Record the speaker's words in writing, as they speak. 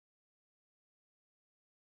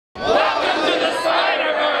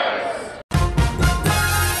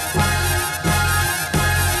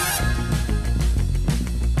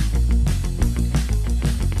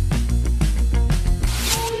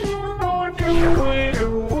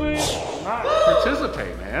Not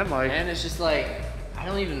participate, man. Like, man, it's just like I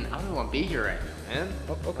don't even want to be here right now, man.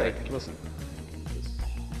 Okay, listen. Just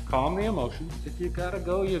calm the emotions. If you gotta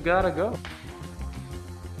go, you gotta go.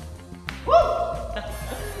 Woo!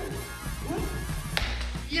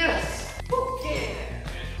 Yes! Yeah!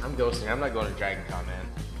 I'm ghosting. I'm not going to Dragon Con, man.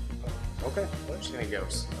 Okay. I'm just gonna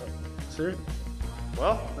ghost. Serious?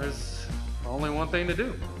 Well, there's only one thing to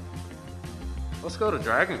do. Let's go to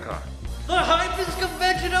Dragon Con. The hypest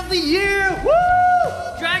convention of the year! Woo!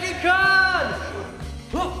 Dragon Con!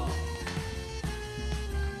 Woo!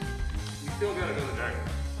 You still gotta go to Dragon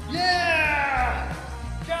Con. Yeah!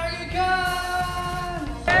 Dragon Con!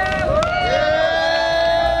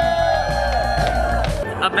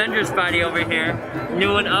 Avengers Spidey over here,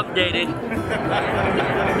 new and updated.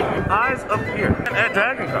 Eyes up here at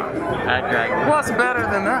Dragon Con. At Dragon. What's better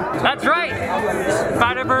than that? That's right!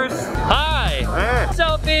 Spider-Verse. Hi! Hey.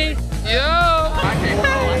 Selfie! Yo!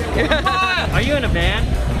 Are you in a band?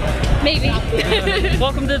 Maybe.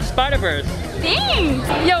 Welcome to the Spider-Verse. Thanks!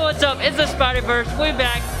 Yo, what's up? It's the Spider-Verse. We're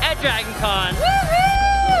back at Dragon Con.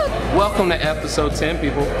 Woohoo! Welcome to episode 10,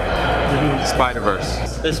 people.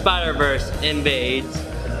 Spider-Verse. The Spider-Verse invades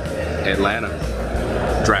Atlanta.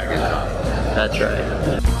 Dragon Con. That's right.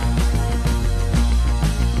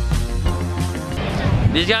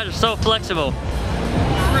 These guys are so flexible.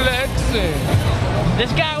 Flexing.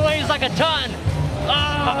 This guy weighs like a ton.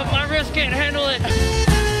 Oh, my wrist can't handle it.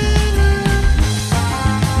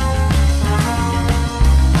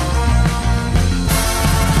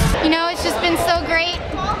 You know, it's just been so great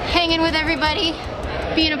hanging with everybody,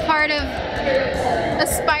 being a part of a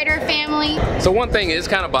spider family. So one thing is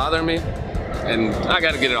kind of bothering me, and I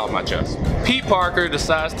got to get it off my chest. Pete Parker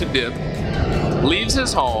decides to dip, leaves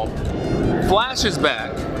his home, flashes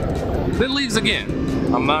back, then leaves again.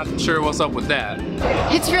 I'm not sure what's up with that.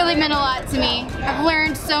 It's really meant a lot to me. I've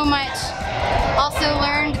learned so much. Also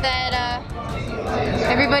learned that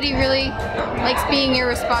everybody really likes being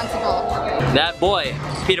irresponsible. That boy,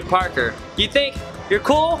 Peter Parker. You think you're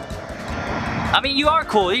cool? I mean, you are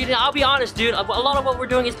cool. I'll be honest, dude. A lot of what we're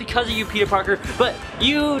doing is because of you, Peter Parker. But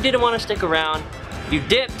you didn't want to stick around. You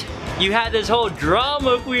dipped. You had this whole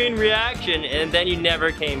drama queen reaction, and then you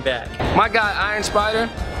never came back. My guy Iron Spider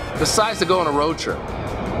decides to go on a road trip.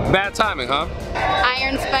 Bad timing, huh?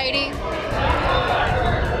 Iron Spidey,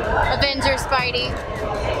 Avenger Spidey,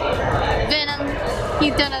 Venom,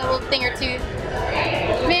 he's done a little thing or two.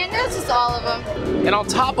 Man, that's just all of them. And on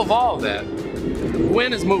top of all of that,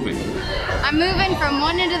 Gwen is moving. I'm moving from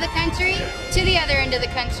one end of the country to the other end of the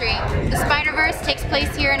country. The Spider-Verse takes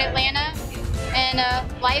place here in Atlanta, and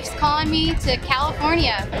life's calling me to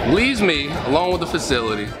California. Leaves me alone with the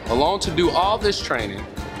facility, alone to do all this training,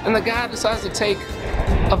 and the guy decides to take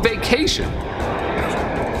a vacation.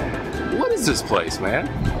 What is this place, man?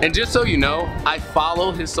 And just so you know, I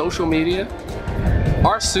follow his social media.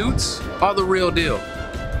 Our suits are the real deal.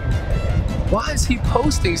 Why is he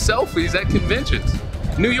posting selfies at conventions?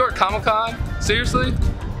 New York Comic-Con? Seriously?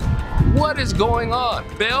 What is going on?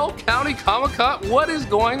 Bell County Comic-Con? What is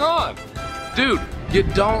going on? Dude, you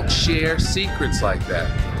don't share secrets like that.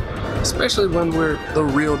 Especially when we're the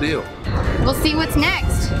real deal. We'll see what's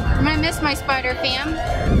next. I'm gonna miss my Spider fam.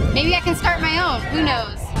 Maybe I can start my own, who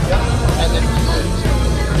knows?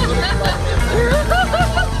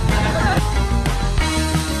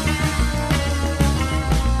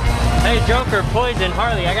 Hey, Joker, Poison,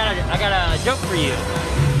 Harley, I got a joke for you.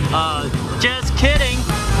 Just kidding.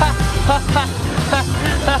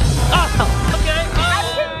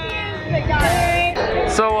 Okay.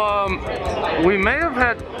 So, we may have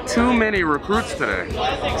had too many recruits today.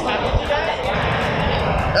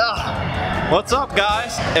 What's up,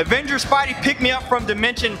 guys? Avenger Spidey picked me up from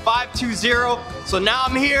Dimension 520, so now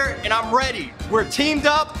I'm here and I'm ready. We're teamed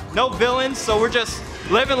up, no villains, so we're just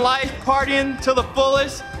living life, partying to the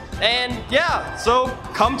fullest. And yeah, so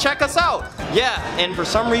come check us out. Yeah, and for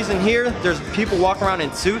some reason here, there's people walking around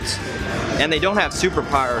in suits and they don't have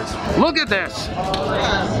superpowers. Look at this.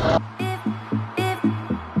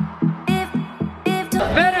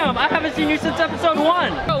 Venom, I haven't seen you since episode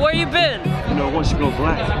 1. Where you been? You know, once you go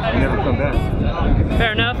black, you never come back.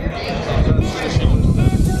 Fair enough.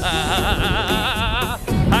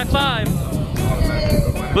 High five.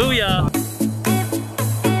 Booyah.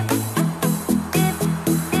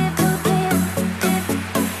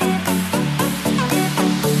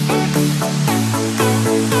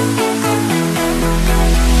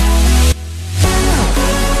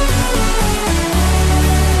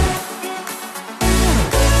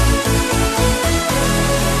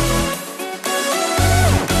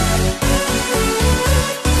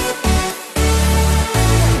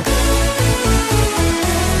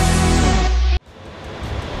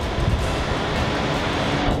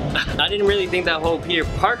 didn't really think that whole Peter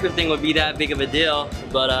Parker thing would be that big of a deal,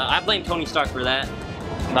 but I blame Tony Stark for that,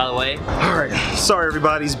 by the way. Alright, sorry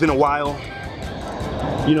everybody, it's been a while.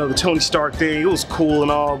 You know, the Tony Stark thing, it was cool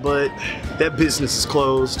and all, but that business is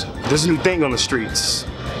closed. There's a new thing on the streets.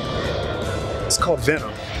 It's called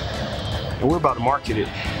Venom. And we're about to market it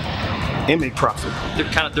and make profit. They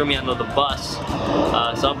kind of threw me under the bus.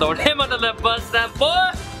 So I'm throwing him under the bus. That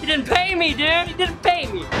boy, he didn't pay me, dude. He didn't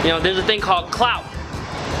pay me. You know, there's a thing called clout.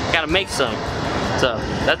 Gotta make some. So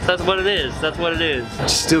that's what it is. That's what it is.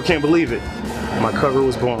 Still can't believe it. My cover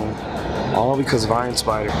was blown. All because of Iron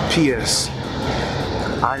Spider. P.S.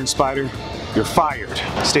 Iron Spider, you're fired.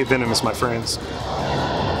 Stay venomous, my friends.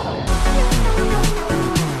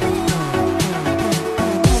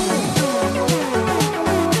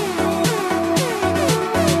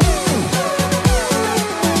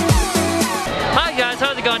 Hi guys,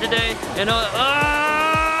 how's it going today? And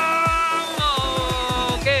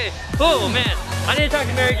okay. Oh man, I need to talk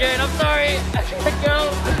to Mary Jane. I'm sorry. I gotta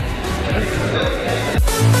go.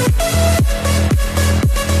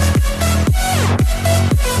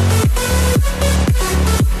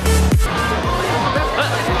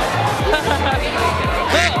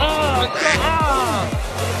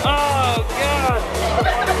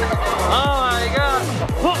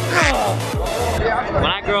 When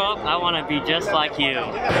I grow up, I want to be just like you.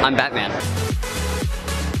 I'm Batman.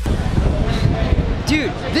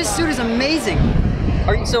 Dude, this suit is amazing.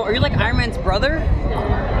 Are you like Iron Man's brother?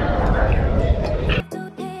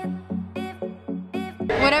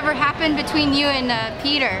 Whatever happened between you and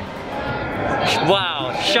Peter?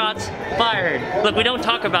 Wow, shots fired. Look, we don't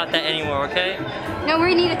talk about that anymore, okay? No,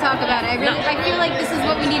 we need to talk about it. I feel like this is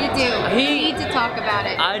what we need to do. We need to talk about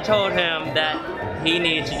it. I told him that he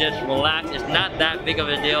needs to just relax. It's not that big of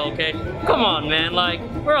a deal, okay? Come on, man. Like,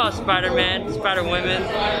 we're all Spider-Man, Spider-Women.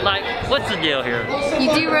 Like, what's the deal here?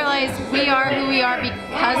 You do realize we are who we are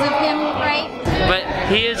because of him, right? But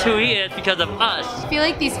he is who he is because of us. I feel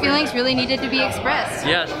like these feelings really needed to be expressed.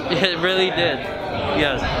 Yes, it really did.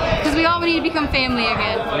 Yes. Because we all need to become family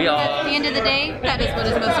again. We all. At the end of the day, that is what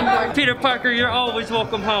is most important. Peter Parker, you're always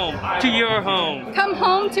welcome home. To your home. Come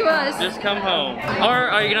home to us. Just come home. Or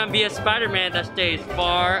are you gonna be a Spider-Man that stays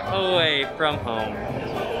far away from home?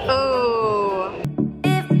 Oh.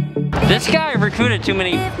 This guy recruited too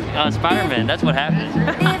many Spider-Men. That's what happened.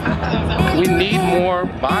 We need more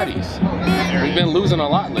bodies. We've been losing a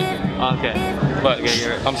lot lately. Okay. But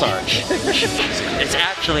Okay, I'm sorry. It's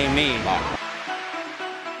actually me.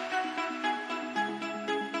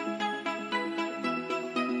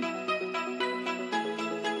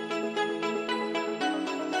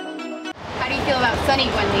 How do you feel about Sunny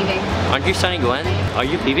Gwen leaving? Aren't you Sunny Gwen? Are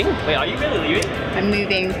you leaving? Wait, are you really leaving? I'm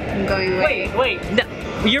moving. I'm going away. Wait. No,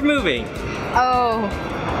 you're moving. Oh.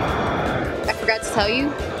 I forgot to tell you.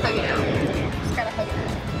 Hug it out. Just gotta hug it out.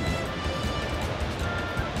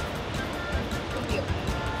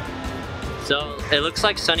 So it looks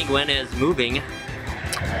like Sunny Gwen is moving.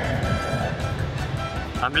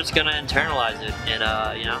 I'm just gonna internalize it, and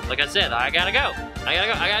you know, like I said, I gotta go. I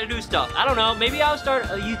gotta do stuff. I don't know. Maybe I'll start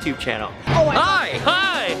a YouTube channel. Oh my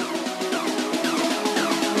Hi!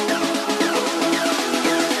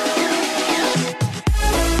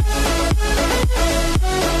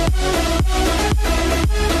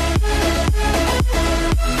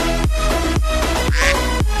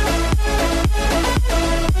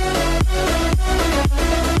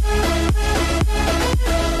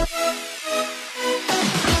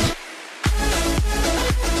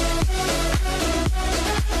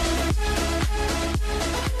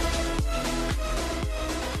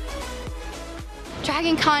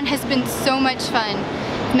 Dragon Con has been so much fun.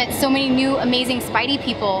 I've met so many new amazing Spidey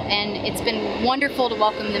people, and it's been wonderful to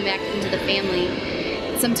welcome them back into the family.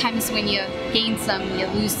 Sometimes when you gain some, you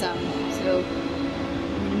lose some. So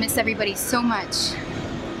I'm gonna miss everybody so much.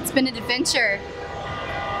 It's been an adventure.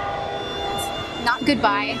 It's not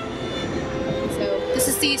goodbye. So this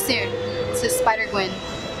is see you soon. This is Spider-Gwen.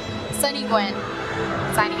 Sunny Gwen,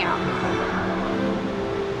 signing out.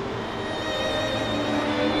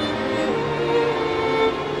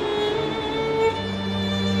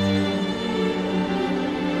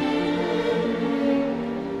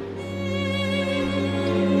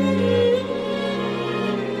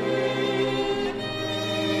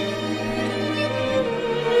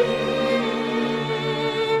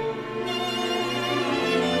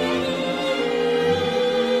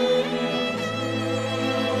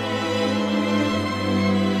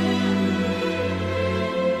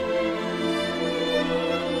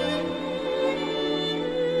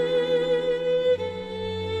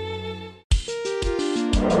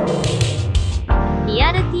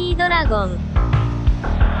 RealTDragon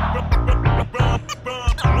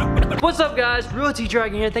What's up guys,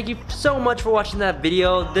 RealTDragon here. Thank you so much for watching that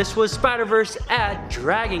video. This was Spider-Verse at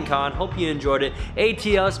DragonCon. Hope you enjoyed it.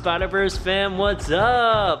 ATL Spider-Verse fam, what's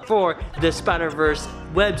up? For the Spider-Verse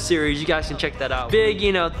web series, you guys can check that out. Big,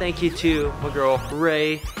 thank you to my girl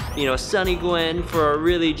Ray, Sunny Gwen for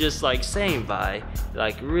really just like saying bye.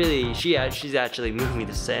 Like really, she's actually moved me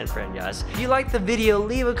to San Fran, guys. If you liked the video,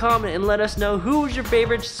 leave a comment and let us know who was your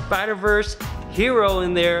favorite Spider-Verse hero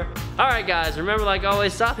in there. Alright guys, remember like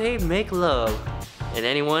always, stop hate, make love. And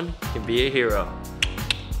anyone can be a hero.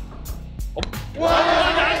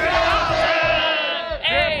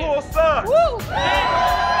 Deadpool sucks!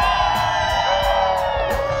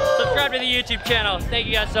 Subscribe to the YouTube channel. Thank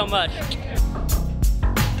you guys so much.